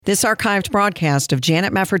This archived broadcast of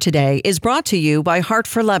Janet Mefford Today is brought to you by Heart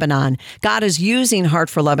for Lebanon. God is using Heart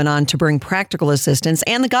for Lebanon to bring practical assistance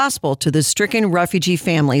and the gospel to the stricken refugee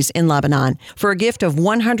families in Lebanon. For a gift of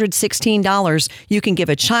 $116, you can give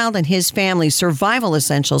a child and his family survival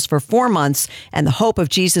essentials for 4 months and the hope of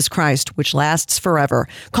Jesus Christ, which lasts forever.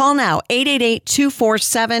 Call now,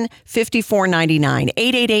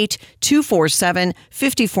 888-247-5499,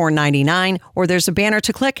 888-247-5499, or there's a banner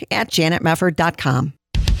to click at janetmefford.com.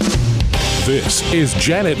 This is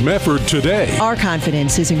Janet Mefford Today. Our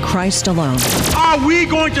confidence is in Christ alone. Are we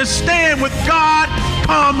going to stand with God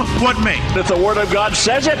come what may? If the Word of God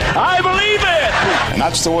says it, I believe it. And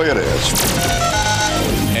that's the way it is.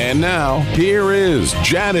 And now, here is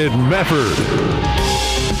Janet Mefford.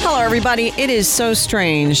 Hello, everybody. It is so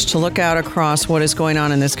strange to look out across what is going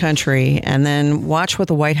on in this country and then watch what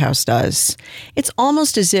the White House does. It's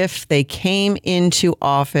almost as if they came into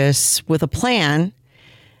office with a plan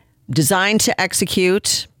designed to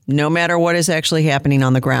execute no matter what is actually happening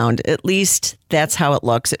on the ground. At least that's how it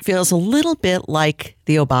looks. It feels a little bit like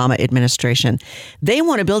the Obama administration. They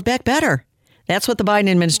want to build back better. That's what the Biden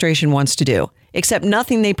administration wants to do, except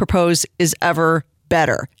nothing they propose is ever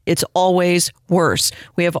better. It's always worse.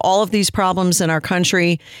 We have all of these problems in our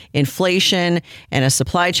country, inflation and a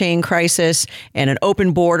supply chain crisis and an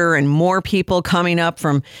open border and more people coming up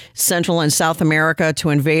from Central and South America to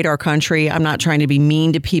invade our country. I'm not trying to be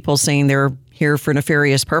mean to people saying they're here for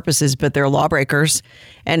nefarious purposes, but they're lawbreakers.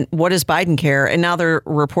 And what does Biden care? And now there are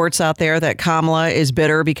reports out there that Kamala is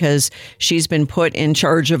bitter because she's been put in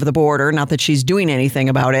charge of the border. Not that she's doing anything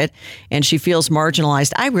about it. And she feels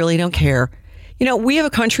marginalized. I really don't care. You know, we have a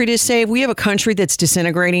country to save. We have a country that's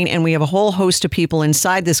disintegrating, and we have a whole host of people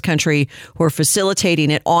inside this country who are facilitating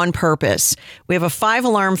it on purpose. We have a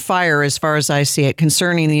 5-alarm fire, as far as I see it,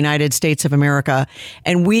 concerning the United States of America.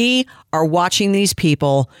 And we are watching these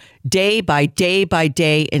people day by day by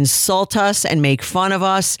day insult us and make fun of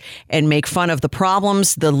us and make fun of the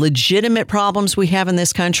problems, the legitimate problems we have in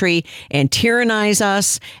this country, and tyrannize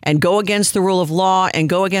us and go against the rule of law and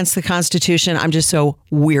go against the Constitution. I'm just so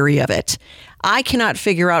weary of it. I cannot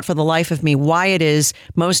figure out for the life of me why it is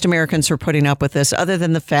most Americans are putting up with this, other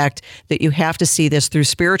than the fact that you have to see this through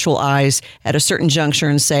spiritual eyes at a certain juncture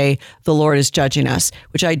and say, the Lord is judging us,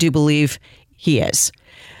 which I do believe he is.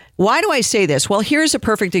 Why do I say this? Well, here's a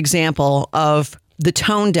perfect example of the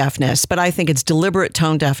tone deafness, but I think it's deliberate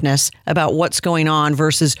tone deafness about what's going on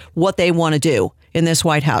versus what they want to do in this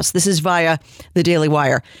White House. This is via the Daily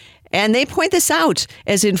Wire. And they point this out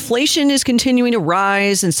as inflation is continuing to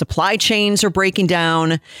rise and supply chains are breaking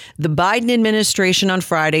down. The Biden administration on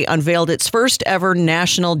Friday unveiled its first ever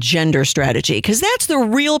national gender strategy, because that's the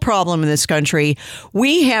real problem in this country.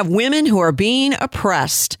 We have women who are being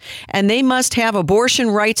oppressed, and they must have abortion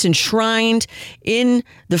rights enshrined in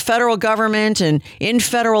the federal government and in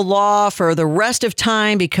federal law for the rest of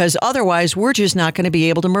time, because otherwise we're just not going to be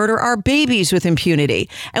able to murder our babies with impunity.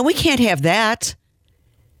 And we can't have that.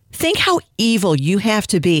 Think how evil you have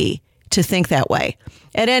to be to think that way.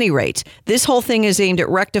 At any rate, this whole thing is aimed at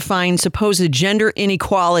rectifying supposed gender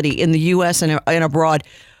inequality in the U.S. and abroad.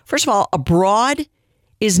 First of all, abroad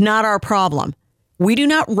is not our problem. We do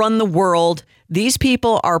not run the world. These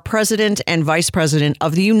people are president and vice president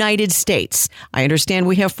of the United States. I understand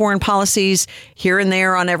we have foreign policies here and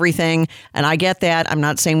there on everything, and I get that. I'm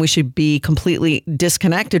not saying we should be completely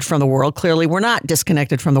disconnected from the world. Clearly, we're not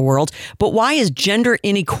disconnected from the world. But why is gender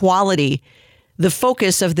inequality the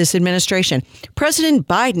focus of this administration? President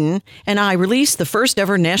Biden and I released the first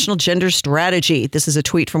ever national gender strategy. This is a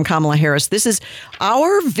tweet from Kamala Harris. This is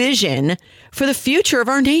our vision for the future of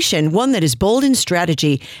our nation, one that is bold in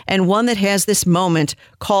strategy and one that has this moment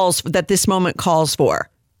calls for.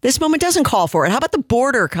 This moment doesn't call for it. How about the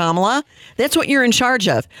border, Kamala? That's what you're in charge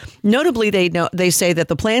of. Notably, they say that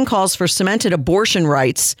the plan calls for cemented abortion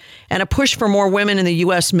rights and a push for more women in the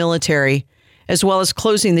U.S. military, as well as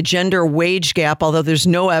closing the gender wage gap, although there's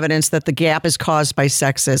no evidence that the gap is caused by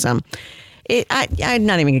sexism. I'm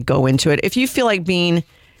not even going to go into it. If you feel like being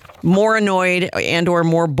more annoyed and or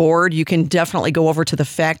more bored, you can definitely go over to the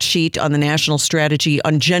fact sheet on the national strategy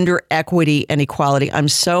on gender equity and equality. I'm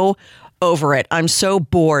so over it. I'm so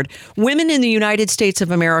bored. Women in the United States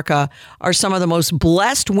of America are some of the most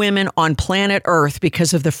blessed women on planet Earth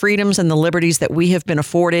because of the freedoms and the liberties that we have been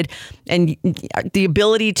afforded, and the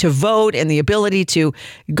ability to vote and the ability to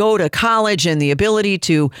go to college and the ability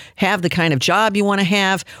to have the kind of job you want to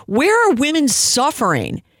have. Where are women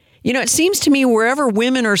suffering? You know, it seems to me wherever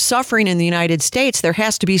women are suffering in the United States, there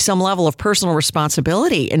has to be some level of personal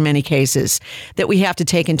responsibility in many cases that we have to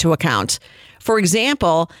take into account. For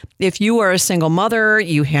example, if you are a single mother,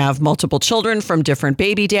 you have multiple children from different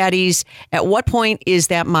baby daddies, at what point is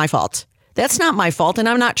that my fault? That's not my fault, and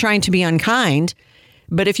I'm not trying to be unkind.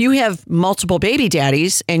 But if you have multiple baby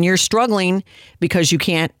daddies and you're struggling because you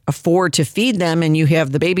can't afford to feed them and you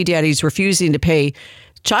have the baby daddies refusing to pay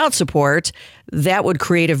child support, that would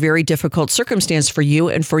create a very difficult circumstance for you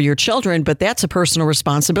and for your children. But that's a personal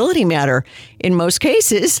responsibility matter in most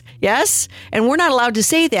cases. Yes. And we're not allowed to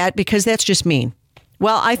say that because that's just mean.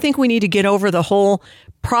 Well, I think we need to get over the whole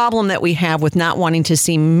problem that we have with not wanting to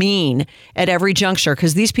seem mean at every juncture,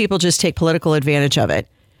 because these people just take political advantage of it.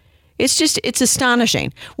 It's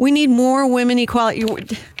astonishing. We need more women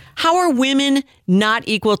equality. How are women not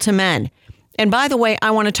equal to men? And by the way, I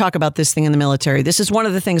want to talk about this thing in the military. This is one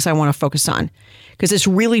of the things I want to focus on because this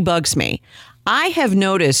really bugs me. I have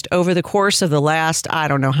noticed over the course of the last, I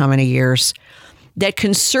don't know how many years, that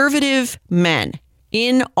conservative men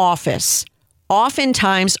in office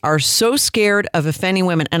oftentimes are so scared of offending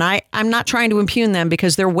women. And I'm not trying to impugn them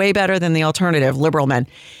because they're way better than the alternative, liberal men.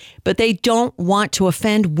 But they don't want to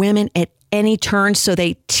offend women at any turn, so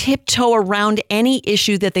they tiptoe around any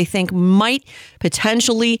issue that they think might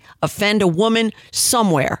potentially offend a woman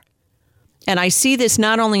somewhere. And I see this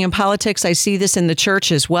not only in politics, I see this in the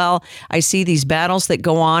church as well. I see these battles that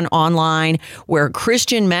go on online where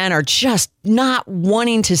Christian men are just not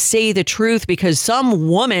wanting to say the truth because some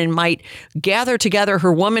woman might gather together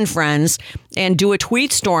her woman friends and do a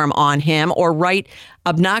tweet storm on him or write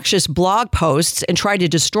obnoxious blog posts and try to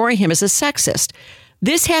destroy him as a sexist.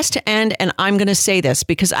 This has to end, and I'm going to say this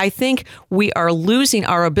because I think we are losing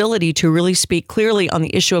our ability to really speak clearly on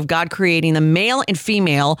the issue of God creating the male and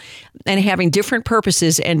female and having different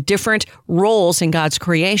purposes and different roles in God's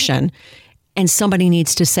creation, and somebody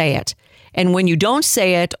needs to say it. And when you don't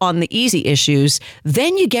say it on the easy issues,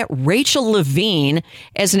 then you get Rachel Levine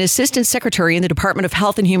as an assistant secretary in the Department of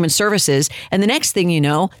Health and Human Services. And the next thing you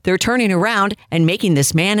know, they're turning around and making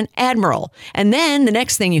this man an admiral. And then the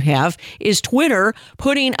next thing you have is Twitter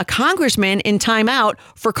putting a congressman in timeout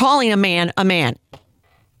for calling a man a man.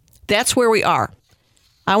 That's where we are.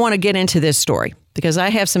 I want to get into this story because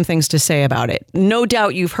I have some things to say about it. No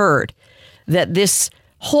doubt you've heard that this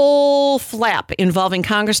whole flap involving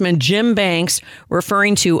Congressman Jim Banks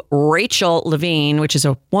referring to Rachel Levine, which is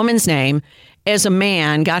a woman's name, as a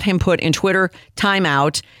man, got him put in Twitter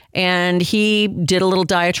timeout. And he did a little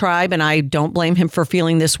diatribe, and I don't blame him for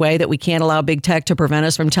feeling this way, that we can't allow big tech to prevent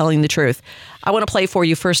us from telling the truth. I want to play for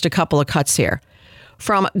you first a couple of cuts here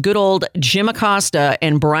from good old Jim Acosta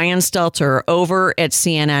and Brian Stelter over at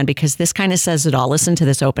CNN, because this kind of says it all. Listen to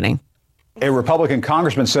this opening. A Republican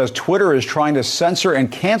congressman says Twitter is trying to censor and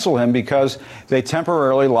cancel him because they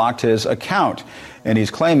temporarily locked his account. And he's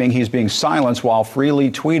claiming he's being silenced while freely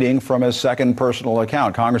tweeting from his second personal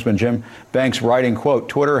account. Congressman Jim Banks writing, quote,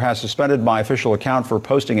 "Twitter has suspended my official account for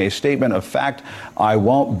posting a statement of fact. I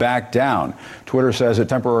won't back down." Twitter says it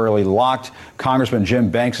temporarily locked Congressman Jim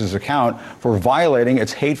Banks' account for violating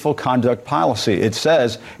its hateful conduct policy. It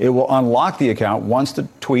says it will unlock the account once the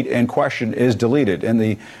tweet in question is deleted. In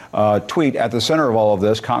the tweet at the center of all of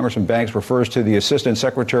this, Congressman Banks refers to the Assistant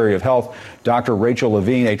Secretary of Health, Dr. Rachel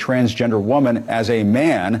Levine, a transgender woman, as a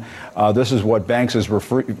man. This is what Banks is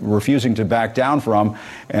refusing to back down from.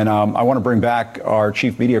 And I want to bring back our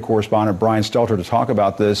chief media correspondent, Brian Stelter, to talk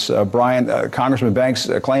about this. Brian, Congressman Banks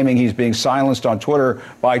claiming he's being silenced on Twitter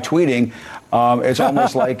by tweeting. It's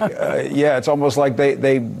almost like, it's almost like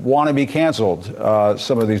they want to be canceled,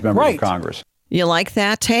 some of these members of Congress. You like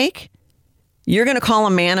that take? You're going to call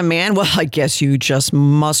a man a man? Well, I guess you just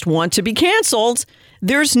must want to be canceled.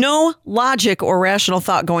 There's no logic or rational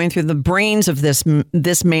thought going through the brains of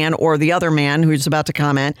this man or the other man who's about to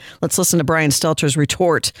comment. Let's listen to Brian Stelter's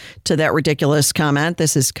retort to that ridiculous comment.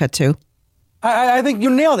 This is cut 2. I think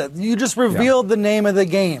you nailed it. You just revealed the name of the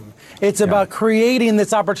game. It's about creating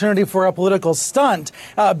this opportunity for a political stunt.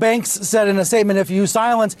 Banks said in a statement, if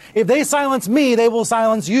they silence me, they will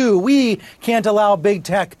silence you. We can't allow big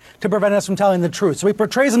tech to prevent us from telling the truth. So he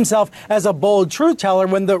portrays himself as a bold truth teller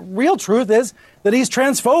when the real truth is that he's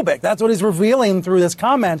transphobic. That's what he's revealing through this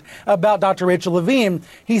comment about Dr. Rachel Levine.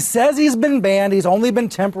 He says he's been banned. He's only been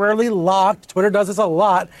temporarily locked. Twitter does this a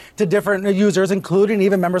lot to different users, including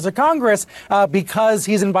even members of Congress, because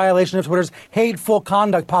he's in violation of Twitter's hateful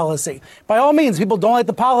conduct policy. policy. By all means, people don't like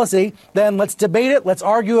the policy, then let's debate it, let's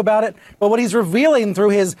argue about it. But what he's revealing through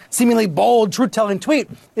his seemingly bold, truth-telling tweet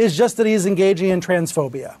is just that he's engaging in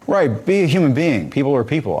transphobia. Right. Be a human being. People are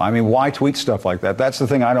people. I mean, why tweet stuff like that? That's the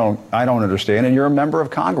thing I don't understand. And you're a member of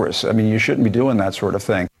Congress. I mean, you shouldn't be doing that sort of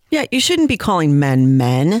thing. Yeah, you shouldn't be calling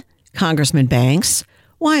men, Congressman Banks.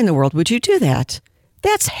 Why in the world would you do that?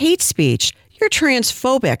 That's hate speech. You're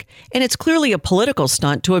transphobic, and it's clearly a political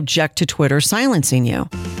stunt to object to Twitter silencing you.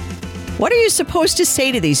 What are you supposed to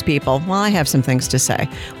say to these people? Well, I have some things to say.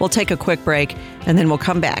 We'll take a quick break, and then we'll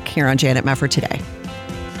come back here on Janet Mefford Today.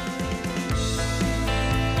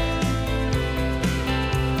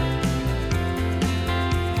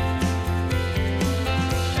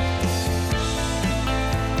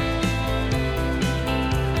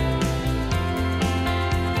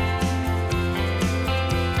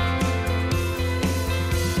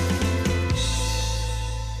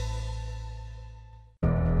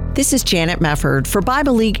 This is Janet Mefford for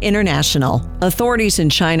Bible League International. Authorities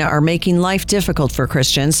in China are making life difficult for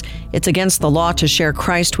Christians. It's against the law to share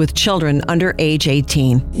Christ with children under age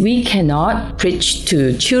 18. We cannot preach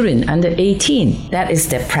to children under 18. That is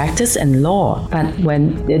their practice and law. But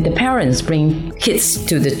when the parents bring kids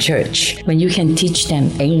to the church, when you can teach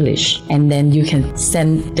them English and then you can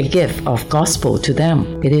send the gift of gospel to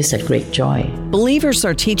them, it is a great joy. Believers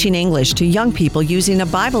are teaching English to young people using a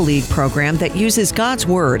Bible League program that uses God's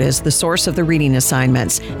Word as the source of the reading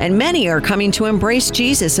assignments. And many are coming to embrace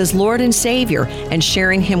Jesus as Lord and Savior and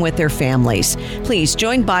sharing Him with their families. Please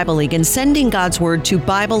join Bible League in sending God's Word to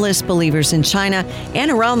Bibleless believers in China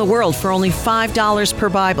and around the world for only $5 per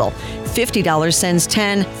Bible. $50 sends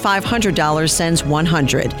 10, $500 sends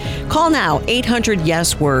 100. Call now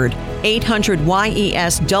 800-YES-WORD,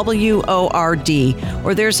 800-YES-WORD,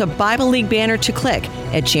 or there's a Bible League banner to click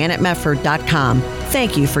at janetmefford.com.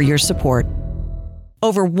 Thank you for your support.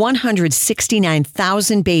 Over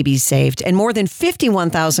 169,000 babies saved and more than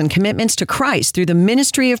 51,000 commitments to Christ through the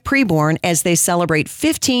Ministry of Preborn as they celebrate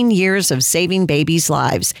 15 years of saving babies'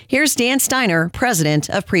 lives. Here's Dan Steiner, president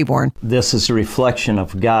of Preborn. This is a reflection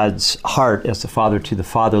of God's heart as the father to the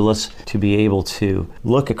fatherless, to be able to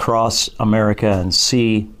look across America and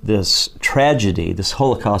see this tragedy, this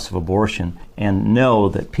Holocaust of abortion, and know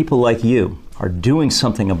that people like you are doing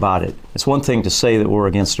something about it. It's one thing to say that we're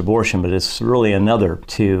against abortion, but it's really another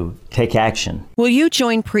to take action. Will you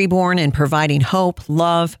join Preborn in providing hope,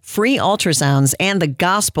 love, free ultrasounds, and the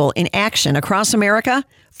gospel in action across America?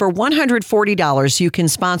 For $140, you can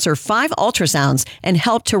sponsor 5 ultrasounds and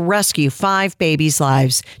help to rescue 5 babies'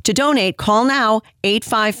 lives. To donate, call now,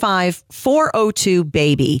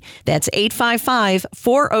 855-402-BABY. That's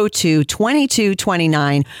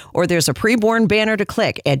 855-402-2229. Or there's a Preborn banner to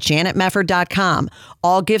click at janetmefford.com.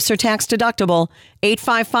 All gifts are tax deductible.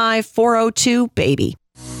 855-402-BABY.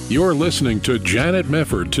 You're listening to Janet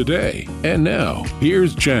Mefford Today. And now,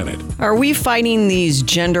 here's Janet. Are we fighting these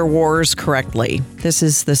gender wars correctly? This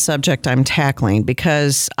is the subject I'm tackling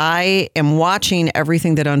because I am watching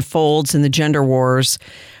everything that unfolds in the gender wars,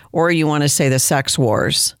 or you want to say the sex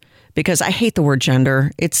wars, because I hate the word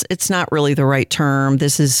gender. It's not really the right term.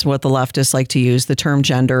 This is what the leftists like to use, the term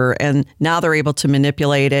gender, and now they're able to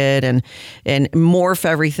manipulate it and morph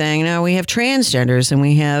everything. Now we have transgenders and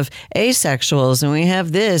we have asexuals and we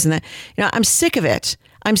have this and that. You know, I'm sick of it.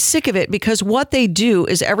 I'm sick of it because what they do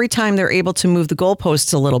is every time they're able to move the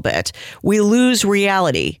goalposts a little bit, we lose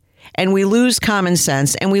reality and we lose common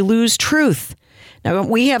sense and we lose truth. Now,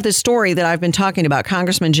 we have this story that I've been talking about,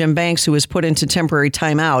 Congressman Jim Banks, who was put into temporary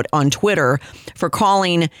timeout on Twitter for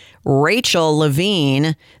calling Rachel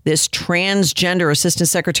Levine, this transgender assistant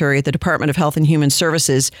secretary at the Department of Health and Human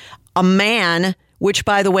Services, a man, which,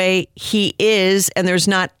 by the way, he is, and there's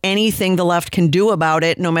not anything the left can do about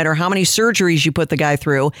it, no matter how many surgeries you put the guy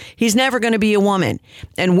through. He's never going to be a woman.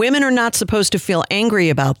 And women are not supposed to feel angry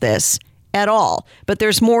about this at all. But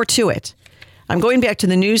there's more to it. I'm going back to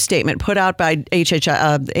the news statement put out by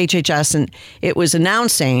HHS, and it was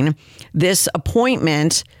announcing this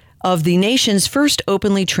appointment of the nation's first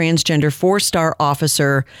openly transgender 4-star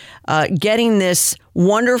officer, getting this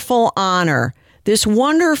wonderful honor.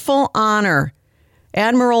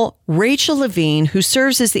 Admiral Rachel Levine, who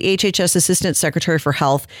serves as the HHS Assistant Secretary for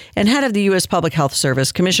Health and head of the U.S. Public Health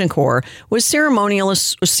Service Commission Corps, was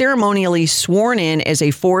ceremonially sworn in as a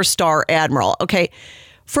 4-star admiral. Okay.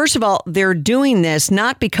 First of all, they're doing this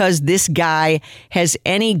not because this guy has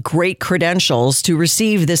any great credentials to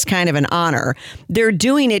receive this kind of an honor. They're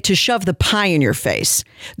doing it to shove the pie in your face.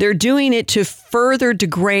 They're doing it to further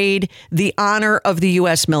degrade the honor of the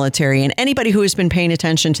U.S. military. And anybody who has been paying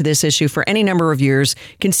attention to this issue for any number of years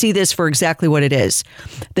can see this for exactly what it is.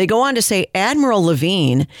 They go on to say Admiral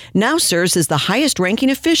Levine now serves as the highest ranking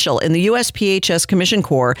official in the U.S. PHS Commission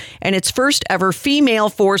Corps and its first ever female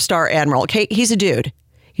 4-star admiral. Okay, he's a dude.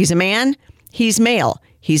 He's a man. He's male.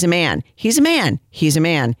 He's a man. He's a man. He's a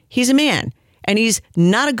man. He's a man. And he's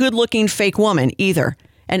not a good looking fake woman either.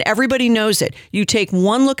 And everybody knows it. You take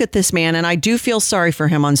one look at this man, and I do feel sorry for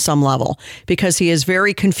him on some level because he is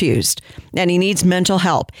very confused and he needs mental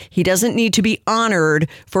help. He doesn't need to be honored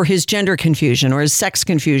for his gender confusion or his sex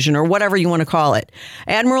confusion or whatever you want to call it.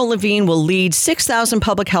 Admiral Levine will lead 6,000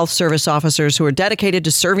 public health service officers who are dedicated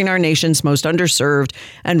to serving our nation's most underserved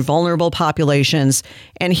and vulnerable populations.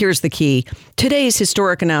 And here's the key. Today's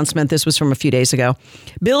historic announcement, this was from a few days ago,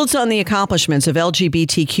 builds on the accomplishments of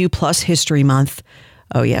LGBTQ plus History Month.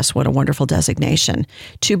 Oh, yes, what a wonderful designation.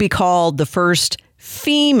 To be called the first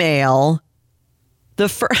female, the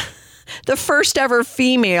first ever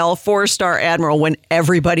female 4-star admiral when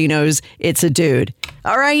everybody knows it's a dude.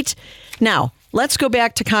 All right. Now, let's go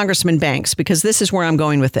back to Congressman Banks, because this is where I'm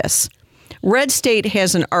going with this. Red State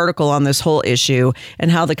has an article on this whole issue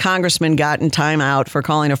and how the congressman got in time out for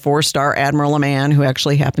calling a 4-star admiral a man who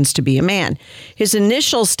actually happens to be a man. His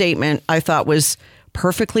initial statement, I thought, was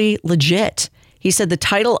perfectly legit. He said the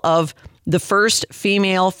title of the first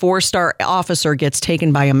female 4-star officer gets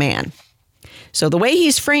taken by a man. So the way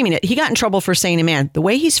he's framing it, he got in trouble for saying a man. The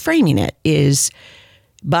way he's framing it is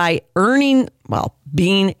by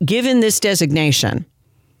being given this designation,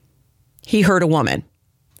 he hurt a woman.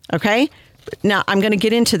 Okay? Now, I'm going to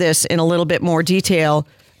get into this in a little bit more detail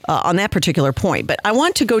on that particular point. But I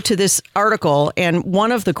want to go to this article, and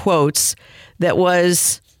one of the quotes that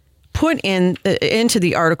was put into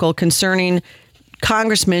the article concerning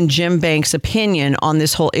Congressman Jim Banks' opinion on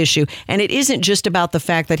this whole issue. And it isn't just about the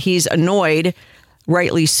fact that he's annoyed,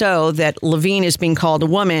 rightly so, that Levine is being called a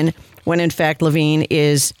woman when in fact Levine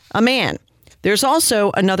is a man. There's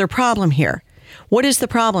also another problem here. What is the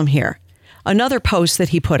problem here? Another post that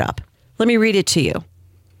he put up. Let me read it to you.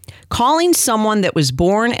 Calling someone that was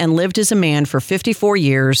born and lived as a man for 54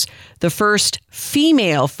 years the first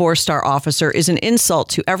female 4-star officer is an insult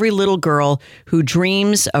to every little girl who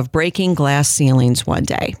dreams of breaking glass ceilings one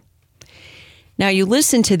day. Now, you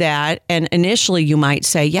listen to that, and initially you might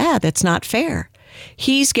say, yeah, that's not fair.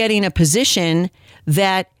 He's getting a position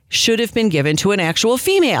that should have been given to an actual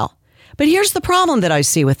female. But here's the problem that I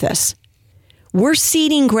see with this. We're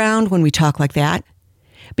ceding ground when we talk like that.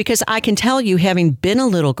 Because I can tell you, having been a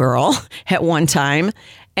little girl at one time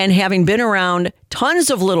and having been around tons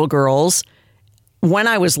of little girls when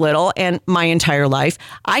I was little and my entire life,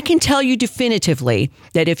 I can tell you definitively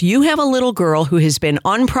that if you have a little girl who has been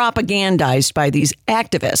unpropagandized by these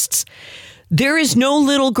activists, there is no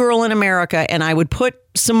little girl in America, and I would put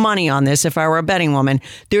some money on this if I were a betting woman,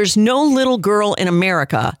 there's no little girl in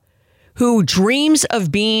America who dreams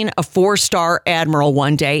of being a 4-star admiral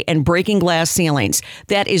one day and breaking glass ceilings.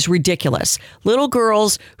 That is ridiculous. Little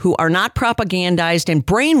girls who are not propagandized and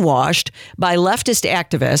brainwashed by leftist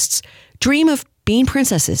activists dream of being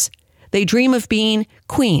princesses. They dream of being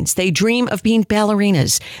queens. They dream of being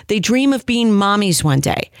ballerinas. They dream of being mommies one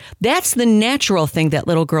day. That's the natural thing that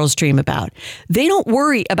little girls dream about. They don't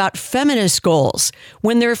worry about feminist goals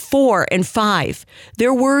when they're 4 and 5.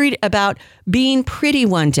 They're worried about being pretty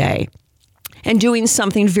one day and doing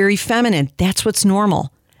something very feminine. That's what's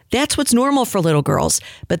normal. That's what's normal for little girls.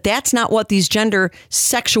 But that's not what these gender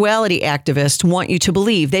sexuality activists want you to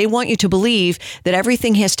believe. They want you to believe that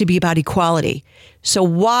everything has to be about equality. So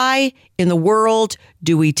why in the world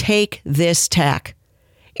do we take this tack?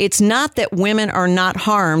 It's not that women are not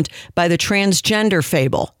harmed by the transgender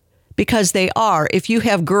fable. Because they are. If you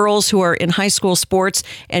have girls who are in high school sports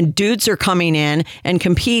and dudes are coming in and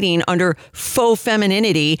competing under faux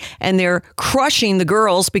femininity and they're crushing the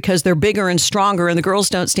girls because they're bigger and stronger and the girls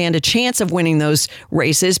don't stand a chance of winning those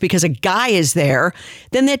races because a guy is there,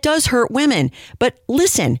 then that does hurt women. But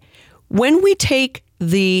listen, when we take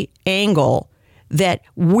the angle that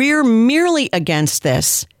we're merely against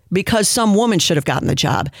this because some woman should have gotten the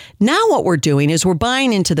job, now what we're doing is we're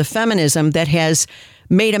buying into the feminism that has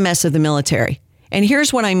made a mess of the military. And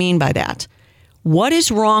here's what I mean by that. What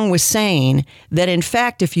is wrong with saying that, in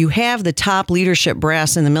fact, if you have the top leadership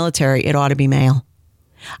brass in the military, it ought to be male?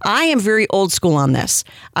 I am very old school on this.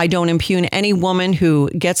 I don't impugn any woman who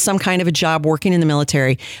gets some kind of a job working in the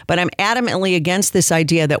military, but I'm adamantly against this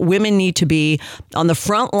idea that women need to be on the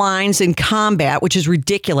front lines in combat, which is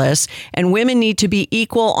ridiculous, and women need to be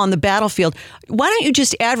equal on the battlefield. Why don't you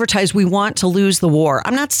just advertise we want to lose the war?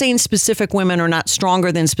 I'm not saying specific women are not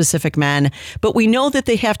stronger than specific men, but we know that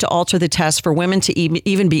they have to alter the test for women to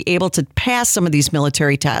even be able to pass some of these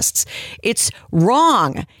military tests. It's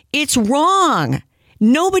wrong. It's wrong.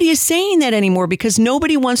 Nobody is saying that anymore because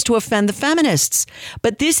nobody wants to offend the feminists.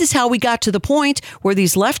 But this is how we got to the point where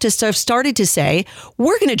these leftists have started to say,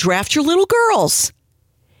 we're going to draft your little girls.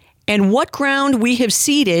 And what ground we have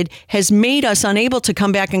ceded has made us unable to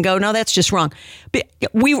come back and go, no, that's just wrong. But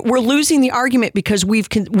we're losing the argument because we've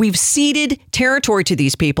ceded territory to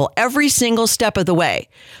these people every single step of the way.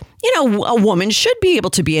 You know, a woman should be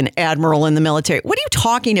able to be an admiral in the military. What are you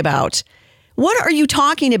talking about? What are you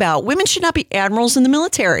talking about? Women should not be admirals in the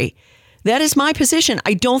military. That is my position.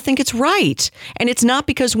 I don't think it's right. And it's not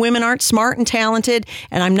because women aren't smart and talented.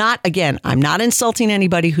 And I'm not insulting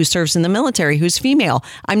anybody who serves in the military who's female.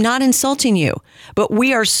 I'm not insulting you. But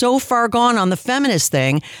we are so far gone on the feminist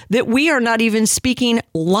thing that we are not even speaking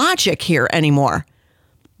logic here anymore.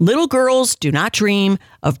 Little girls do not dream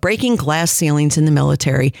of breaking glass ceilings in the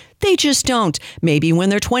military. They just don't. Maybe when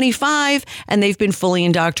they're 25 and they've been fully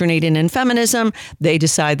indoctrinated in feminism, they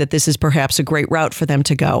decide that this is perhaps a great route for them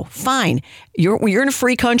to go. Fine. You're in a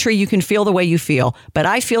free country. You can feel the way you feel. But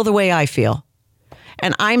I feel the way I feel.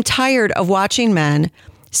 And I'm tired of watching men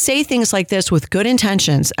say things like this with good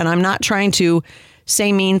intentions. And I'm not trying to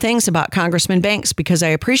say mean things about Congressman Banks because I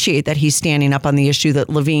appreciate that he's standing up on the issue that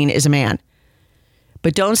Levine is a man.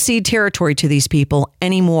 But don't cede territory to these people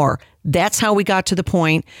anymore. That's how we got to the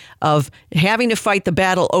point of having to fight the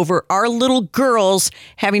battle over our little girls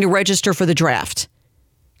having to register for the draft.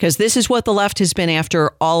 Because this is what the left has been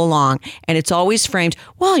after all along. And it's always framed,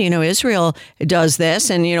 well, you know, Israel does this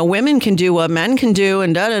and, you know, women can do what men can do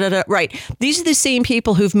and da-da-da-da. Right. These are the same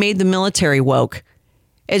people who've made the military woke.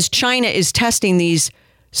 As China is testing these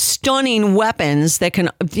stunning weapons that can,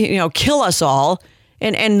 you know, kill us all.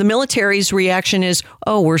 And the military's reaction is,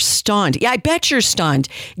 oh, we're stunned. Yeah, I bet you're stunned.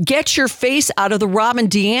 Get your face out of the Robin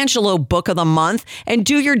DiAngelo book of the month and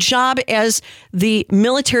do your job as the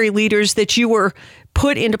military leaders that you were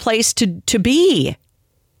put into place to be.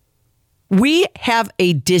 We have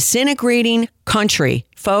a disintegrating country,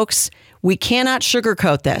 folks. We cannot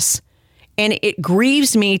sugarcoat this. And it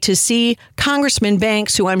grieves me to see Congressman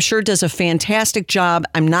Banks, who I'm sure does a fantastic job.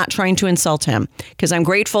 I'm not trying to insult him because I'm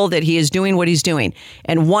grateful that he is doing what he's doing.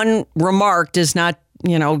 And one remark does not,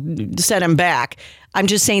 you know, set him back. I'm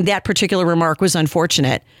just saying that particular remark was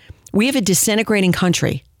unfortunate. We have a disintegrating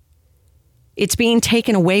country. It's being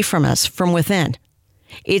taken away from us from within.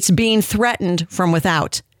 It's being threatened from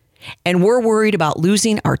without. And we're worried about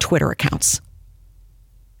losing our Twitter accounts.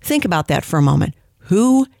 Think about that for a moment.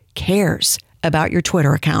 Who cares about your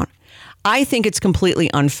Twitter account? I think it's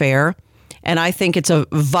completely unfair. And I think it's a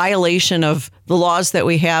violation of the laws that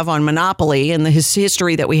we have on monopoly and the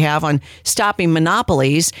history that we have on stopping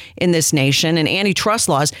monopolies in this nation and antitrust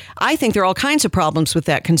laws. I think there are all kinds of problems with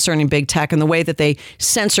that concerning big tech and the way that they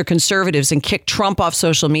censor conservatives and kick Trump off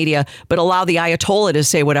social media, but allow the Ayatollah to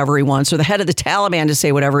say whatever he wants or the head of the Taliban to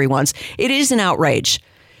say whatever he wants. It is an outrage.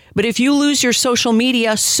 But if you lose your social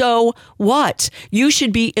media, so what? You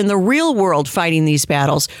should be in the real world fighting these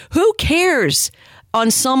battles. Who cares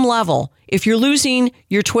on some level if you're losing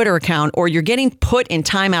your Twitter account or you're getting put in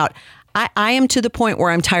timeout? I am to the point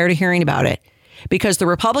where I'm tired of hearing about it because the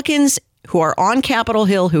Republicans who are on Capitol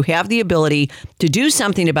Hill, who have the ability to do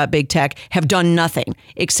something about big tech, have done nothing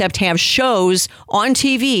except have shows on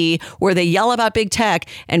TV where they yell about big tech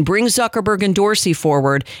and bring Zuckerberg and Dorsey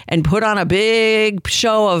forward and put on a big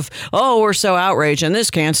show of, oh, we're so outraged and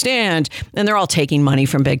this can't stand. And they're all taking money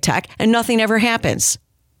from big tech and nothing ever happens.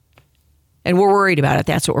 And we're worried about it.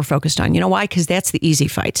 That's what we're focused on. You know why? Because that's the easy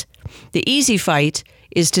fight. The easy fight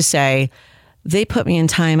is to say, they put me in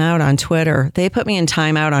timeout on Twitter. They put me in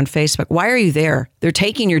timeout on Facebook. Why are you there? They're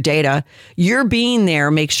taking your data. You're being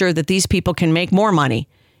there. Make sure that these people can make more money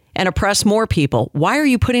and oppress more people. Why are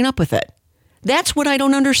you putting up with it? That's what I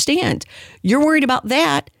don't understand. You're worried about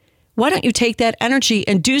that. Why don't you take that energy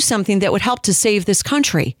and do something that would help to save this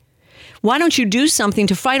country? Why don't you do something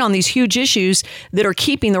to fight on these huge issues that are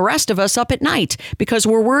keeping the rest of us up at night? Because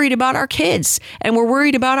we're worried about our kids and we're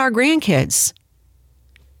worried about our grandkids.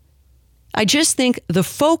 I just think the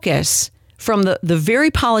focus from the very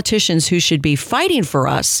politicians who should be fighting for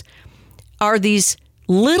us are these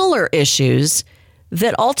littler issues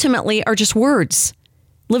that ultimately are just words.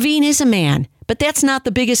 Levine is a man, But that's not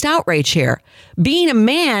the biggest outrage here. Being a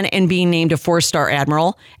man and being named a 4-star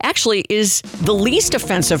admiral actually is the least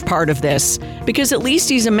offensive part of this, because at least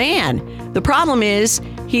he's a man. The problem is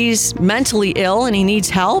he's mentally ill and he needs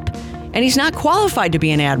help, and he's not qualified to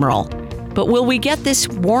be an admiral. But will we get this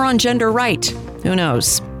war on gender right? Who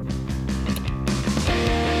knows?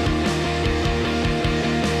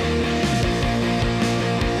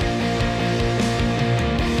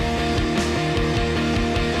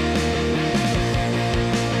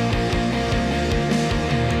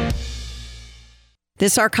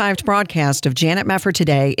 This archived broadcast of Janet Mefford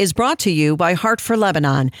Today is brought to you by Heart for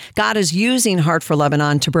Lebanon. God is using Heart for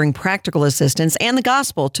Lebanon to bring practical assistance and the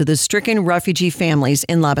gospel to the stricken refugee families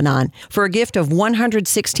in Lebanon. For a gift of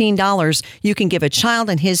 $116, you can give a child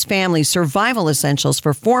and his family survival essentials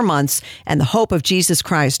for 4 months and the hope of Jesus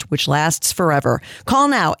Christ, which lasts forever. Call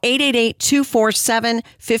now,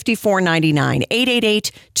 888-247-5499,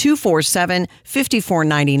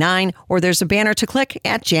 888-247-5499, or there's a banner to click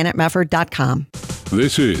at janetmefford.com.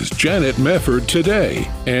 This is Janet Mefford Today.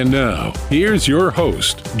 And now, here's your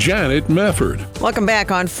host, Janet Mefford. Welcome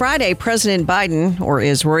back. On Friday, President Biden, or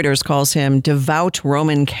as Reuters calls him, devout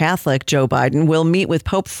Roman Catholic Joe Biden, will meet with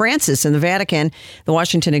Pope Francis in the Vatican. The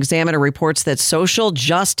Washington Examiner reports that social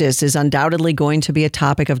justice is undoubtedly going to be a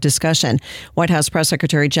topic of discussion. White House Press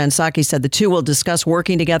Secretary Jen Psaki said the two will discuss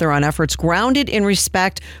working together on efforts grounded in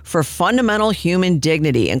respect for fundamental human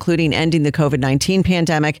dignity, including ending the COVID-19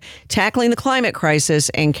 pandemic, tackling the climate crisis,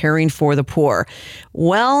 and caring for the poor.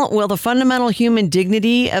 Well, will the fundamental human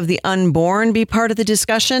dignity of the unborn be part of the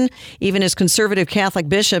discussion? Even as conservative Catholic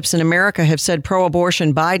bishops in America have said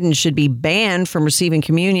pro-abortion Biden should be banned from receiving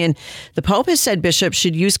communion, the Pope has said bishops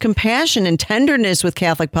should use compassion and tenderness with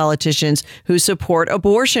Catholic politicians who support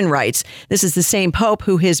abortion rights. This is the same Pope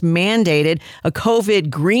who has mandated a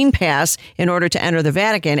COVID green pass in order to enter the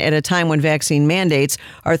Vatican at a time when vaccine mandates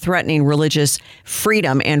are threatening religious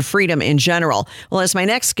freedom and freedom in general. Well, as my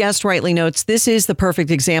next guest rightly notes, this is the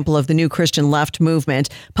perfect example of the new Christian left movement.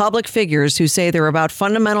 Public figures who say they're about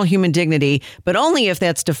fundamental human dignity, but only if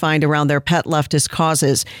that's defined around their pet leftist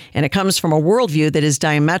causes. And it comes from a worldview that is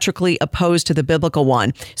diametrically opposed to the biblical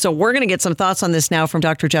one. So we're going to get some thoughts on this now from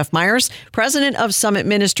Dr. Jeff Myers, president of Summit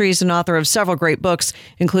Ministries and author of several great books,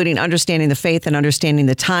 including Understanding the Faith and Understanding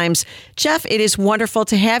the Times. Jeff, it is wonderful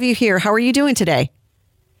to have you here. How are you doing today?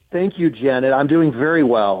 Thank you, Janet. I'm doing very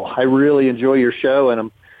well. I really enjoy your show, and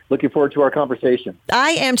I'm looking forward to our conversation. I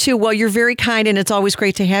am too. Well, you're very kind, and it's always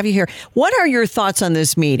great to have you here. What are your thoughts on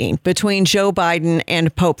this meeting between Joe Biden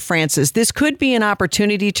and Pope Francis? This could be an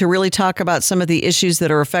opportunity to really talk about some of the issues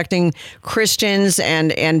that are affecting Christians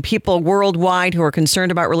and people worldwide who are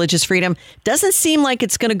concerned about religious freedom. Doesn't seem like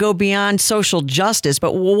it's going to go beyond social justice,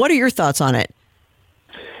 but what are your thoughts on it?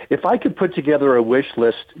 If I could put together a wish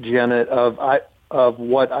list, Janet, of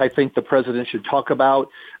what I think the president should talk about,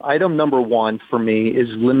 item number one for me is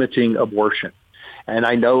limiting abortion. And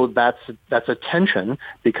I know that's a tension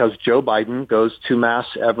because Joe Biden goes to Mass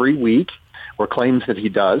every week, or claims that he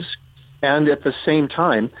does. And at the same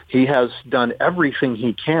time, he has done everything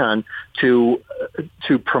he can to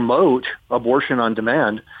promote abortion on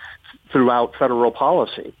demand throughout federal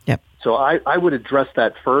policy. Yep. So I would address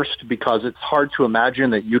that first, because it's hard to imagine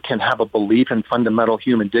that you can have a belief in fundamental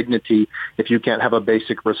human dignity if you can't have a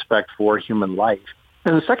basic respect for human life.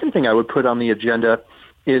 And the second thing I would put on the agenda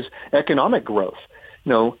is economic growth.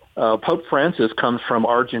 Pope Francis comes from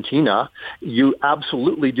Argentina. You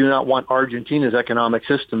absolutely do not want Argentina's economic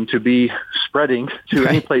system to be spreading to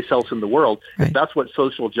any place else in the world. Right. If that's what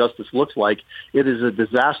social justice looks like, it is a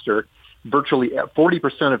disaster. Virtually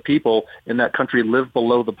 40% of people in that country live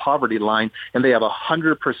below the poverty line, and they have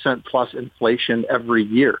 100% plus inflation every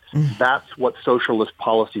year. That's what socialist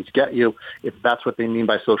policies get you. If that's what they mean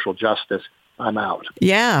by social justice, I'm out.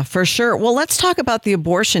 Yeah, for sure. Well, let's talk about the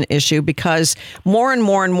abortion issue, because more and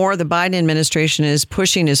more and more the Biden administration is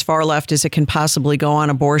pushing as far left as it can possibly go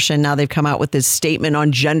on abortion. Now they've come out with this statement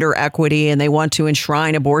on gender equity, and they want to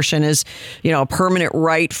enshrine abortion as, a permanent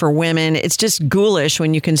right for women. It's just ghoulish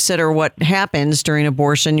when you consider what happens during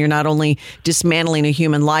abortion. You're not only dismantling a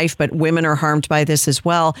human life, but women are harmed by this as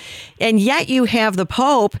well. And yet you have the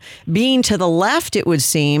Pope being to the left, it would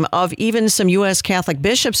seem, of even some U.S. Catholic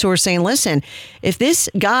bishops who are saying, listen, if this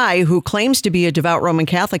guy who claims to be a devout Roman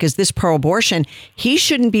Catholic is this pro-abortion, he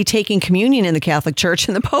shouldn't be taking communion in the Catholic Church.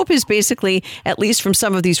 And the Pope is basically, at least from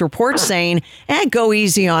some of these reports, saying, go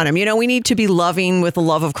easy on him. We need to be loving with the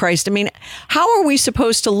love of Christ. I mean, how are we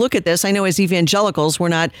supposed to look at this? I know as evangelicals, we're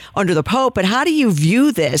not under the Pope, but how do you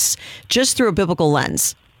view this just through a biblical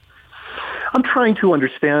lens? I'm trying to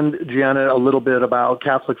understand, Janet, a little bit about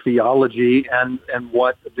Catholic theology and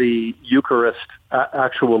what the Eucharist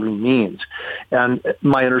actually means. And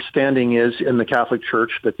my understanding is in the Catholic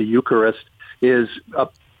Church that the Eucharist is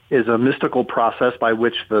a mystical process by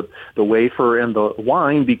which the wafer and the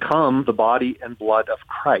wine become the body and blood of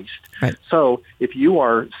Christ. Right. So if you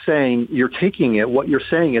are saying, you're taking it, what you're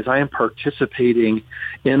saying is I am participating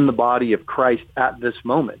in the body of Christ at this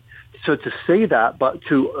moment. So to say that, but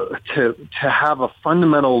to have a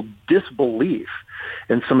fundamental disbelief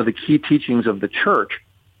in some of the key teachings of the church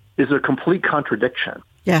is a complete contradiction.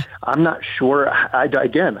 Yeah. I'm not sure. I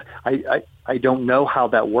don't know how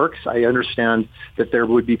that works. I understand that there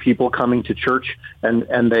would be people coming to church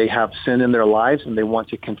and they have sin in their lives and they want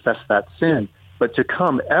to confess that sin. But to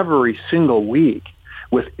come every single week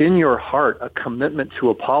within your heart a commitment to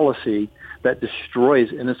a policy that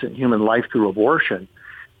destroys innocent human life through abortion,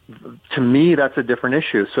 to me, that's a different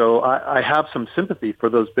issue. So I have some sympathy for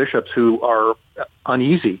those bishops who are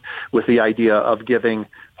uneasy with the idea of giving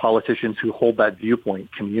politicians who hold that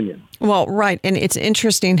viewpoint communion. Well, right. And it's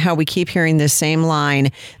interesting how we keep hearing this same line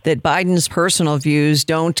that Biden's personal views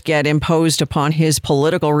don't get imposed upon his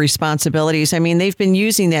political responsibilities. I mean, they've been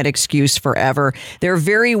using that excuse forever. They're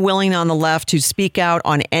very willing on the left to speak out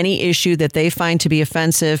on any issue that they find to be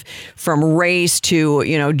offensive, from race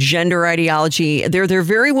to, gender ideology. They're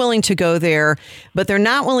very willing to go there, but they're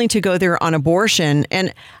not willing to go there on abortion.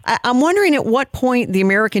 And I'm wondering at what point the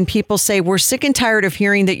American people say, we're sick and tired of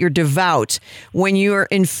hearing that you're devout when you're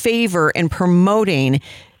in favor and promoting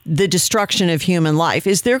the destruction of human life.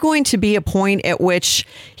 Is there going to be a point at which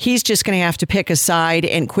he's just going to have to pick a side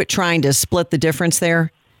and quit trying to split the difference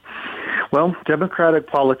there? Well, Democratic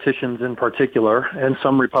politicians in particular, and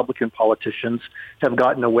some Republican politicians, have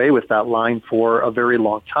gotten away with that line for a very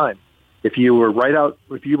long time. If you were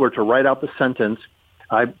to write out the sentence,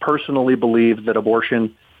 I personally believe that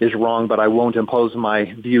abortion is wrong, but I won't impose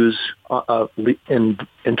my views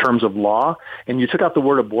in terms of law. And you took out the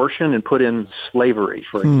word abortion and put in slavery,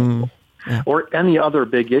 for example, or any other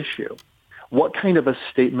big issue. What kind of a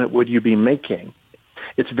statement would you be making?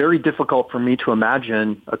 It's very difficult for me to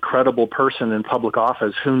imagine a credible person in public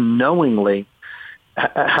office who knowingly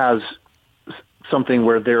has something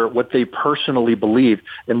where what they personally believe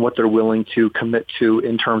and what they're willing to commit to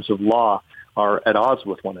in terms of law are at odds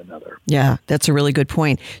with one another. Yeah, that's a really good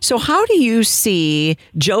point. So how do you see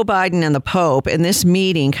Joe Biden and the Pope in this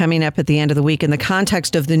meeting coming up at the end of the week in the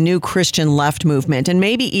context of the new Christian left movement? And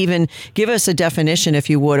maybe even give us a definition, if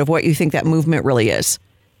you would, of what you think that movement really is.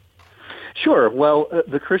 Sure. Well,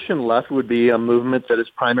 the Christian left would be a movement that is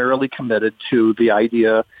primarily committed to the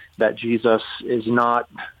idea that Jesus has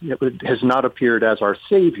not appeared as our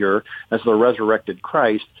Savior, as the resurrected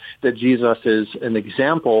Christ, that Jesus is an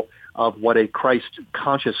example of what a Christ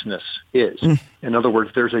consciousness is. In other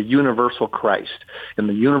words, there's a universal Christ, and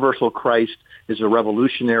the universal Christ is a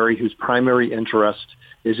revolutionary whose primary interest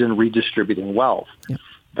is in redistributing wealth. Yeah.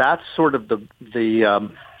 That's sort of the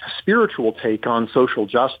spiritual take on social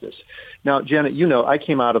justice. Now, Janet, I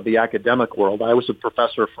came out of the academic world. I was a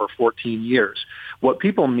professor for 14 years. What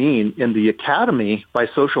people mean in the academy by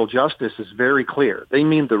social justice is very clear. They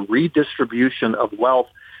mean the redistribution of wealth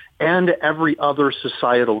and every other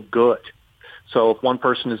societal good. So if one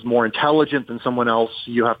person is more intelligent than someone else,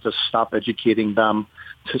 you have to stop educating them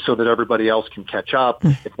so that everybody else can catch up.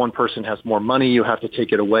 If one person has more money, you have to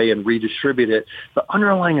take it away and redistribute it. The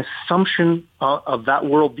underlying assumption of that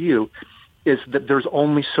worldview is that there's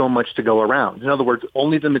only so much to go around. In other words,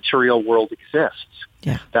 only the material world exists.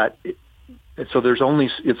 Yeah. So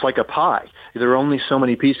it's like a pie. There are only so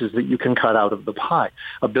many pieces that you can cut out of the pie.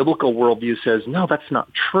 A biblical worldview says, no, that's not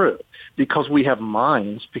true. Because we have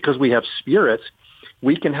minds, because we have spirits,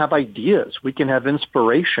 we can have ideas, we can have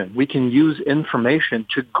inspiration, we can use information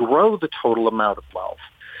to grow the total amount of wealth.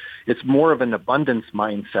 It's more of an abundance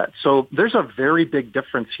mindset. So there's a very big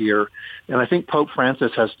difference here. And I think Pope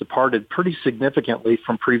Francis has departed pretty significantly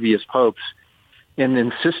from previous popes in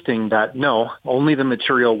insisting that, no, only the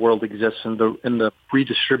material world exists, and the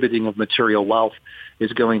redistributing of material wealth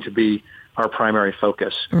is going to be our primary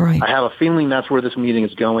focus. Right. I have a feeling that's where this meeting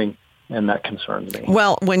is going, and that concerns me.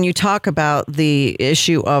 Well, when you talk about the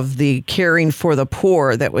issue of the caring for the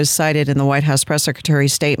poor that was cited in the White House press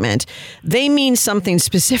secretary's statement, they mean something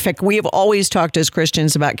specific. We have always talked as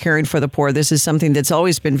Christians about caring for the poor. This is something that's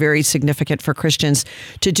always been very significant for Christians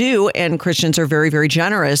to do, and Christians are very, very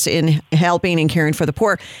generous in helping and caring for the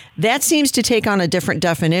poor. That seems to take on a different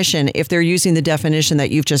definition if they're using the definition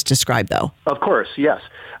that you've just described, though. Of course, yes.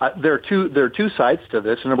 There are two sides to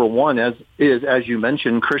this. Number one is, as you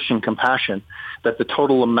mentioned, Christian compassion, that the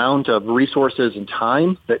total amount of resources and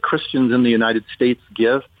time that Christians in the United States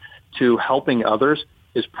give to helping others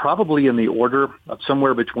is probably in the order of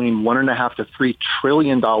somewhere between $1.5 to $3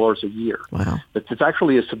 trillion a year. Wow. It's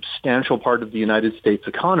actually a substantial part of the United States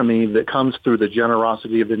economy that comes through the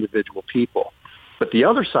generosity of individual people. But the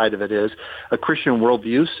other side of it is a Christian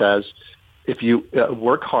worldview says if you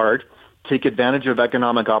work hard, take advantage of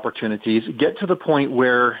economic opportunities, get to the point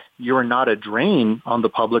where you're not a drain on the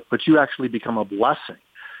public, but you actually become a blessing.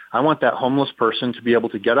 I want that homeless person to be able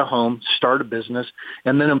to get a home, start a business,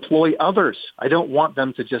 and then employ others. I don't want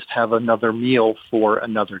them to just have another meal for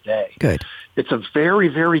another day. Good. It's a very,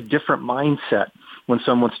 very different mindset when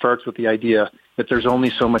someone starts with the idea that there's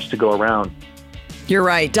only so much to go around. You're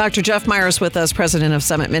right. Dr. Jeff Myers with us, president of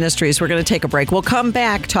Summit Ministries. We're going to take a break. We'll come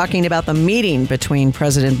back talking about the meeting between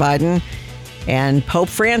President Biden and Pope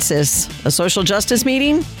Francis. A social justice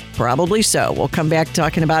meeting? Probably so. We'll come back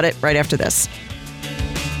talking about it right after this.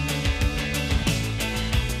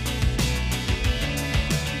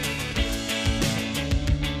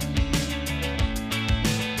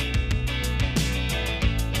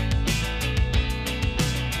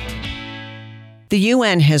 The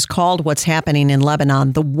UN has called what's happening in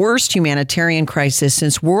Lebanon the worst humanitarian crisis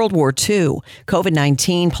since World War II.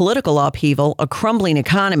 COVID-19, political upheaval, a crumbling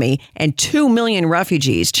economy, and 2 million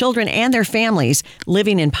refugees, children and their families,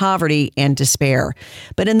 living in poverty and despair.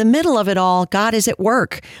 But in the middle of it all, God is at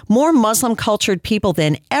work. More Muslim-cultured people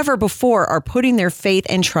than ever before are putting their faith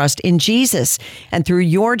and trust in Jesus. And through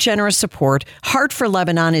your generous support, Heart for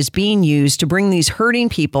Lebanon is being used to bring these hurting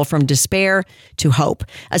people from despair to hope.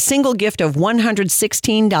 A single gift of $116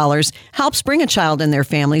 helps bring a child and their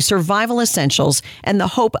family survival essentials and the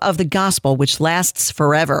hope of the gospel, which lasts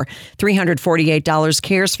forever. $348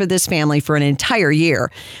 cares for this family for an entire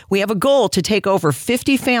year. We have a goal to take over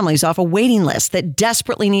 50 families off a waiting list that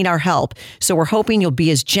desperately need our help. So we're hoping you'll be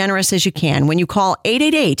as generous as you can when you call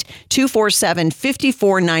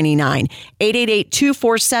 888-247-5499,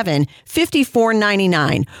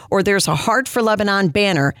 888-247-5499, or there's a Heart for Lebanon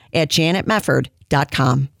banner at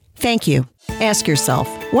janetmefford.com. Thank you. Ask yourself,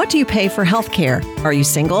 what do you pay for health care? Are you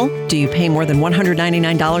single? Do you pay more than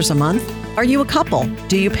 $199 a month? Are you a couple?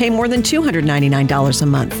 Do you pay more than $299 a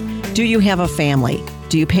month? Do you have a family?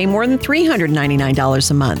 Do you pay more than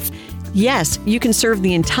 $399 a month? Yes, you can serve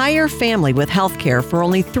the entire family with health care for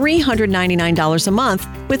only $399 a month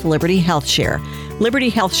with Liberty Health Share. Liberty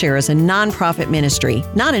Health Share is a nonprofit ministry,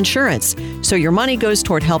 not insurance, so your money goes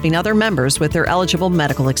toward helping other members with their eligible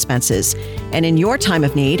medical expenses. And in your time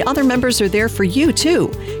of need, other members are there for you,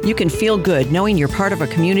 too. You can feel good knowing you're part of a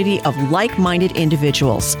community of like-minded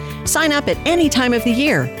individuals. Sign up at any time of the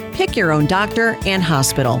year. Pick your own doctor and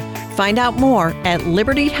hospital. Find out more at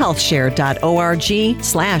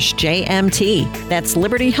libertyhealthshare.org/JMT. That's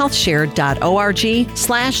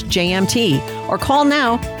libertyhealthshare.org/JMT. Or call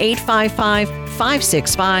now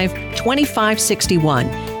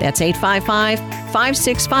 855-565-2561. That's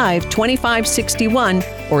 855-565-2561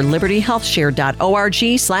 or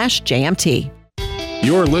libertyhealthshare.org/JMT.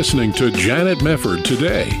 You're listening to Janet Mefford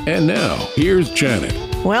today. And now, here's Janet.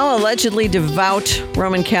 Well, allegedly devout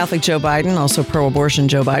Roman Catholic Joe Biden, also pro-abortion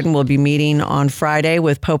Joe Biden, will be meeting on Friday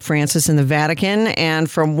with Pope Francis in the Vatican. And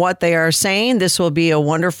from what they are saying, this will be a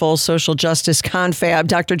wonderful social justice confab.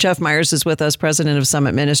 Dr. Jeff Myers is with us, president of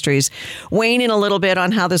Summit Ministries, weighing in a little bit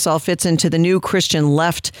on how this all fits into the new Christian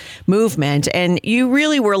left movement. And you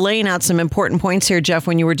really were laying out some important points here, Jeff,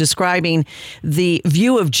 when you were describing the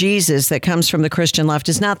view of Jesus that comes from the Christian left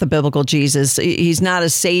is not the biblical Jesus. He's not a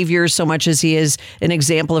savior so much as he is an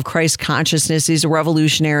example of Christ consciousness. He's a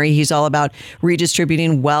revolutionary. He's all about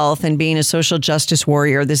redistributing wealth and being a social justice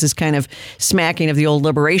warrior. This is kind of smacking of the old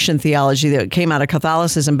liberation theology that came out of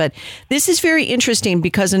Catholicism. But this is very interesting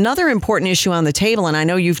because another important issue on the table, and I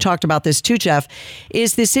know you've talked about this too, Jeff,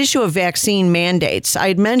 is this issue of vaccine mandates. I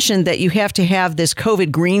had mentioned that you have to have this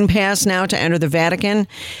COVID green pass now to enter the Vatican.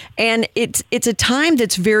 And it's a time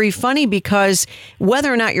that's very funny because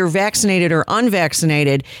whether or not you're vaccinated or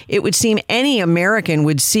unvaccinated, it would seem any American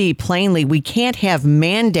would see plainly we can't have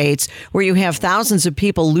mandates where you have thousands of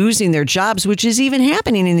people losing their jobs, which is even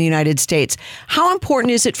happening in the United States. How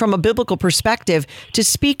important is it from a biblical perspective to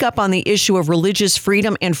speak up on the issue of religious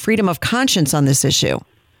freedom and freedom of conscience on this issue?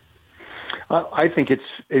 I think it's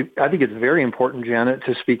very important, Janet,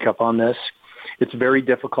 to speak up on this. It's very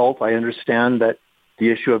difficult. I understand that the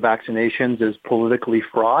issue of vaccinations is politically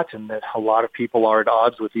fraught and that a lot of people are at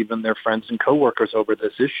odds with even their friends and coworkers over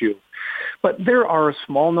this issue. But there are a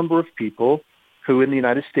small number of people who in the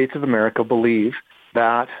United States of America believe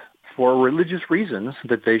that for religious reasons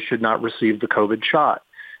that they should not receive the COVID shot.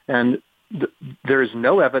 And there is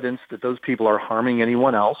no evidence that those people are harming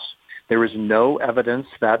anyone else. There is no evidence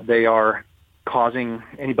that they are causing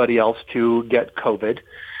anybody else to get COVID.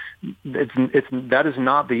 That is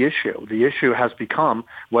not the issue. The issue has become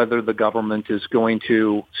whether the government is going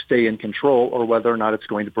to stay in control or whether or not it's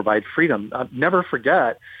going to provide freedom. Never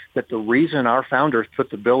forget that the reason our founders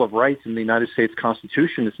put the Bill of Rights in the United States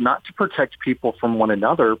Constitution is not to protect people from one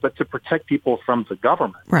another, but to protect people from the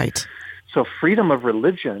government. Right. So freedom of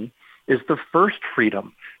religion is the first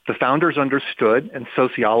freedom. The founders understood, and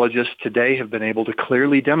sociologists today have been able to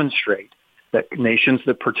clearly demonstrate that nations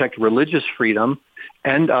that protect religious freedom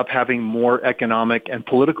end up having more economic and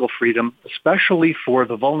political freedom, especially for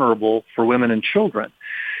the vulnerable, for women and children.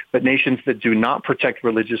 But nations that do not protect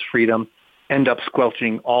religious freedom end up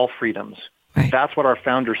squelching all freedoms. Right. That's what our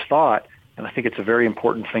founders thought. And I think it's a very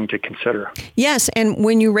important thing to consider. Yes. And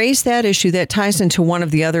when you raise that issue, that ties into one of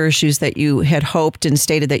the other issues that you had hoped and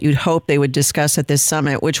stated that you'd hope they would discuss at this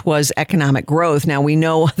summit, which was economic growth. Now, we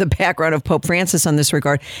know the background of Pope Francis on this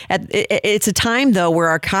regard. It's a time, though, where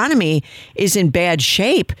our economy is in bad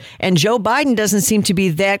shape. And Joe Biden doesn't seem to be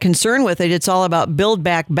that concerned with it. It's all about build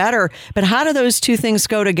back better. But how do those two things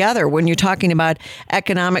go together when you're talking about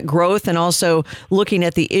economic growth and also looking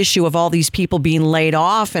at the issue of all these people being laid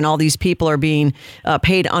off and all these people are being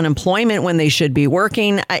paid unemployment when they should be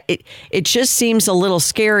working? It just seems a little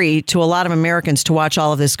scary to a lot of Americans to watch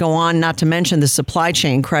all of this go on, not to mention the supply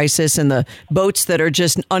chain crisis and the boats that are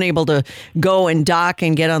just unable to go and dock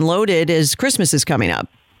and get unloaded as Christmas is coming up.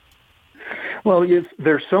 Well,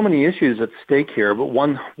 there's so many issues at stake here, but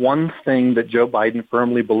one thing that Joe Biden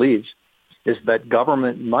firmly believes is that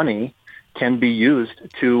government money can be used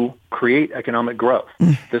to create economic growth.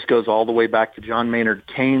 This goes all the way back to John Maynard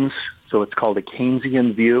Keynes, so it's called a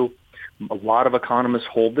Keynesian view. A lot of economists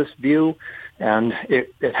hold this view, and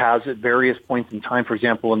it has at various points in time, for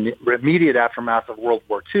example, in the immediate aftermath of World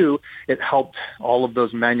War II, it helped all of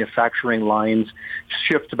those manufacturing lines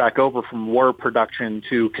shift back over from war production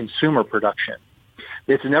to consumer production.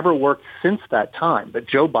 It's never worked since that time, but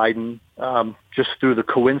Joe Biden, just through the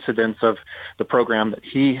coincidence of the program that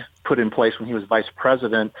he put in place when he was vice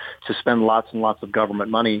president to spend lots and lots of government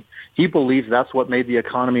money, he believes that's what made the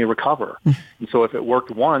economy recover. And so if it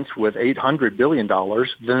worked once with $800 billion,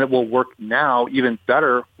 then it will work now even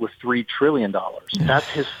better with $3 trillion. That's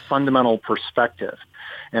his fundamental perspective.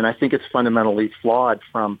 And I think it's fundamentally flawed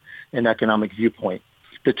from an economic viewpoint.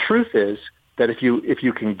 The truth is that if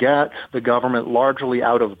you can get the government largely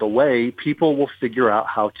out of the way, people will figure out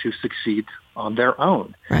how to succeed on their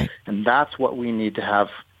own. Right. And that's what we need to have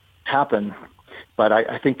happen. But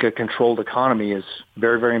I think a controlled economy is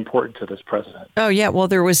very, very important to this president. Oh, yeah. Well,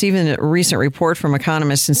 there was even a recent report from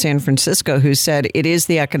economists in San Francisco who said it is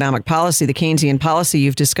the economic policy, the Keynesian policy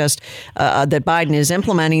you've discussed that Biden is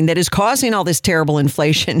implementing that is causing all this terrible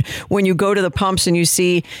inflation. When you go to the pumps and you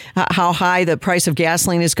see how high the price of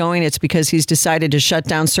gasoline is going, it's because he's decided to shut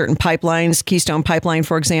down certain pipelines, Keystone Pipeline,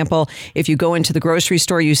 for example. If you go into the grocery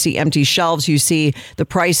store, you see empty shelves. You see the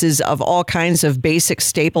prices of all kinds of basic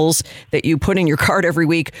staples that you put in your cart every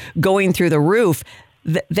week going through the roof.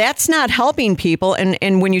 That's not helping people.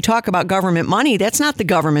 And when you talk about government money, that's not the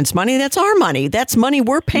government's money. That's our money. That's money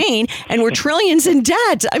we're paying, and we're trillions in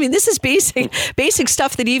debt. I mean, this is basic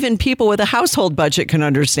stuff that even people with a household budget can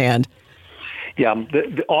understand. Yeah,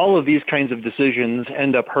 all of these kinds of decisions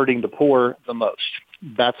end up hurting the poor the most.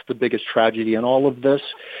 That's the biggest tragedy in all of this.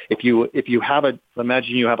 If you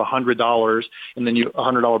imagine you have $100 and then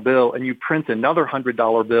 $100 bill, and you print another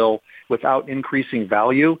 $100 bill without increasing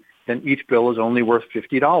value, then each bill is only worth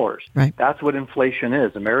 $50. Right. That's what inflation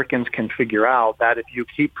is. Americans can figure out that if you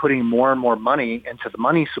keep putting more and more money into the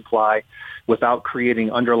money supply without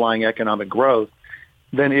creating underlying economic growth,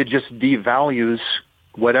 then it just devalues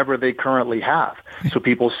whatever they currently have. So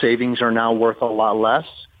people's savings are now worth a lot less.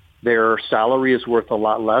 Their salary is worth a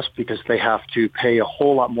lot less because they have to pay a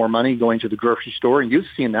whole lot more money going to the grocery store. And you've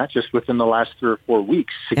seen that just within the last 3 or 4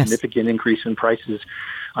 weeks, significant increase in prices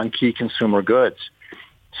on key consumer goods.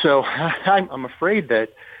 So I'm afraid that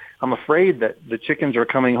the chickens are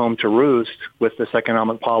coming home to roost with this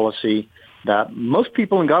economic policy that most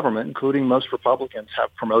people in government, including most Republicans, have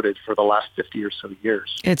promoted for the last 50 or so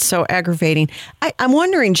years. It's so aggravating. I'm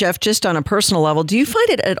wondering, Jeff, just on a personal level, do you find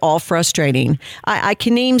it at all frustrating? I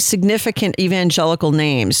can name significant evangelical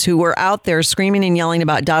names who were out there screaming and yelling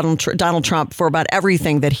about Donald Trump for about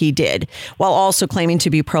everything that he did, while also claiming to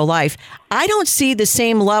be pro-life. I don't see the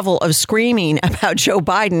same level of screaming about Joe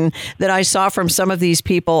Biden that I saw from some of these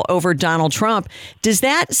people over Donald Trump. Does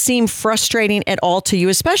that seem frustrating at all to you,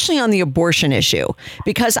 especially on the abortion abortion issue?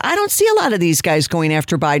 Because I don't see a lot of these guys going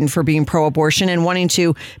after Biden for being pro-abortion and wanting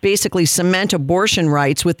to basically cement abortion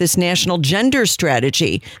rights with this national gender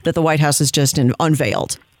strategy that the White House has just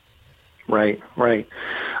unveiled. Right.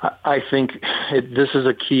 I think this is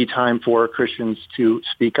a key time for Christians to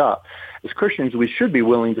speak up. As Christians, we should be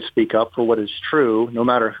willing to speak up for what is true, no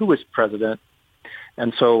matter who is president.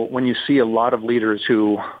 And so when you see a lot of leaders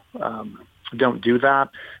who don't do that,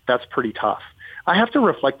 that's pretty tough. I have to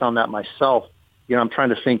reflect on that myself. I'm trying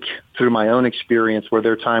to think through my own experience where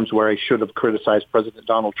there are times where I should have criticized President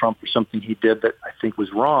Donald Trump for something he did that I think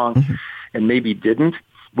was wrong and maybe didn't.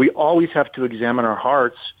 We always have to examine our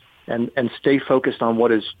hearts and stay focused on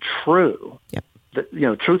what is true. Yep.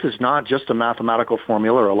 Truth is not just a mathematical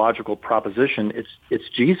formula or a logical proposition. It's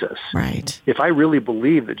Jesus. Right. If I really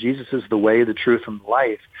believe that Jesus is the way, the truth, and the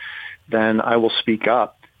life, then I will speak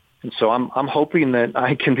up. And so I'm hoping that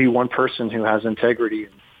I can be one person who has integrity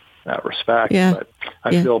in that respect. Yeah. But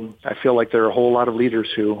I feel like there are a whole lot of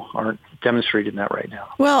leaders who aren't demonstrating that right now.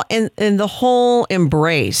 Well, and the whole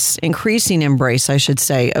increasing embrace, I should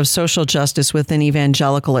say, of social justice within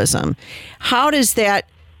evangelicalism. How does that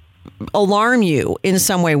alarm you in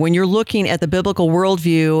some way when you're looking at the biblical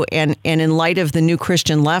worldview and in light of the new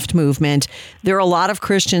Christian left movement? There are a lot of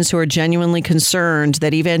Christians who are genuinely concerned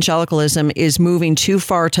that evangelicalism is moving too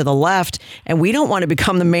far to the left and we don't want to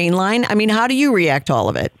become the main line. I mean, how do you react to all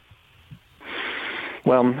of it?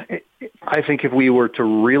 Well, I think if we were to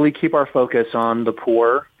really keep our focus on the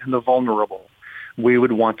poor and the vulnerable, we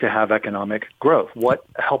would want to have economic growth. What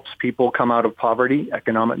helps people come out of poverty?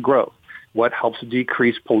 Economic growth. What helps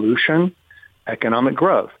decrease pollution? Economic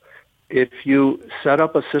growth. If you set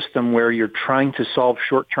up a system where you're trying to solve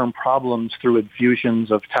short-term problems through infusions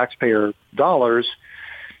of taxpayer dollars,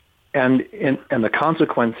 and the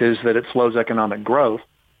consequence is that it slows economic growth,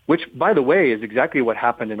 which, by the way, is exactly what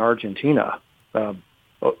happened in Argentina, the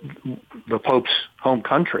Pope's home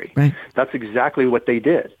country. Right. That's exactly what they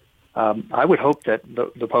did. I would hope that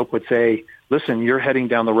the Pope would say, listen, you're heading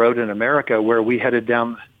down the road in America where we headed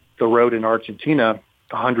down the road in Argentina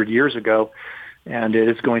 100 years ago, and it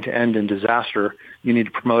is going to end in disaster. You need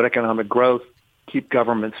to promote economic growth, keep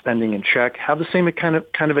government spending in check, have the same kind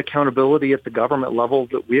of accountability at the government level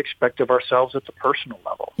that we expect of ourselves at the personal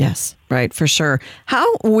level. Yes, right, for sure. How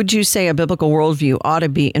would you say a biblical worldview ought to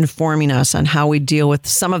be informing us on how we deal with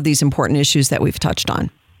some of these important issues that we've touched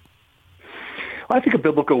on? I think a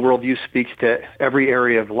biblical worldview speaks to every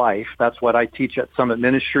area of life. That's what I teach at Summit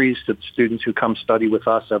Ministries to the students who come study with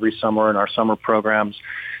us every summer in our summer programs.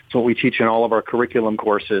 It's what we teach in all of our curriculum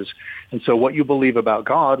courses. And so what you believe about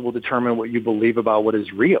God will determine what you believe about what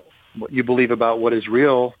is real. What you believe about what is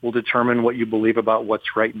real will determine what you believe about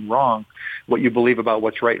what's right and wrong. What you believe about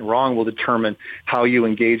what's right and wrong will determine how you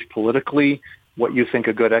engage politically, what you think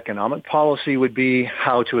a good economic policy would be,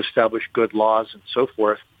 how to establish good laws, and so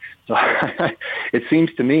forth. So it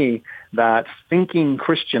seems to me that thinking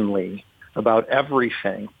Christianly about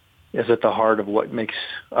everything is at the heart of what makes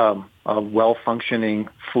a well-functioning,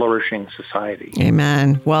 flourishing society.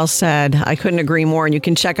 Amen. Well said. I couldn't agree more. And you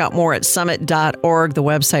can check out more at summit.org, the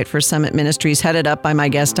website for Summit Ministries, headed up by my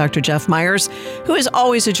guest, Dr. Jeff Myers, who is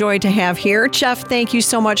always a joy to have here. Jeff, thank you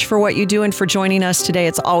so much for what you do and for joining us today.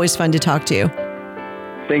 It's always fun to talk to you.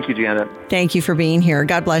 Thank you, Janet. Thank you for being here.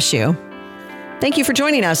 God bless you. Thank you for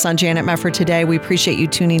joining us on Janet Mefford Today. We appreciate you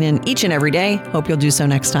tuning in each and every day. Hope you'll do so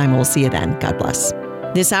next time. We'll see you then. God bless.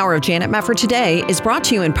 This hour of Janet Mefford Today is brought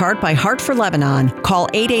to you in part by Heart for Lebanon. Call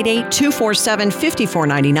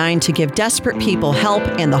 888-247-5499 to give desperate people help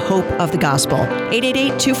and the hope of the gospel.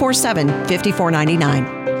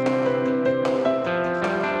 888-247-5499.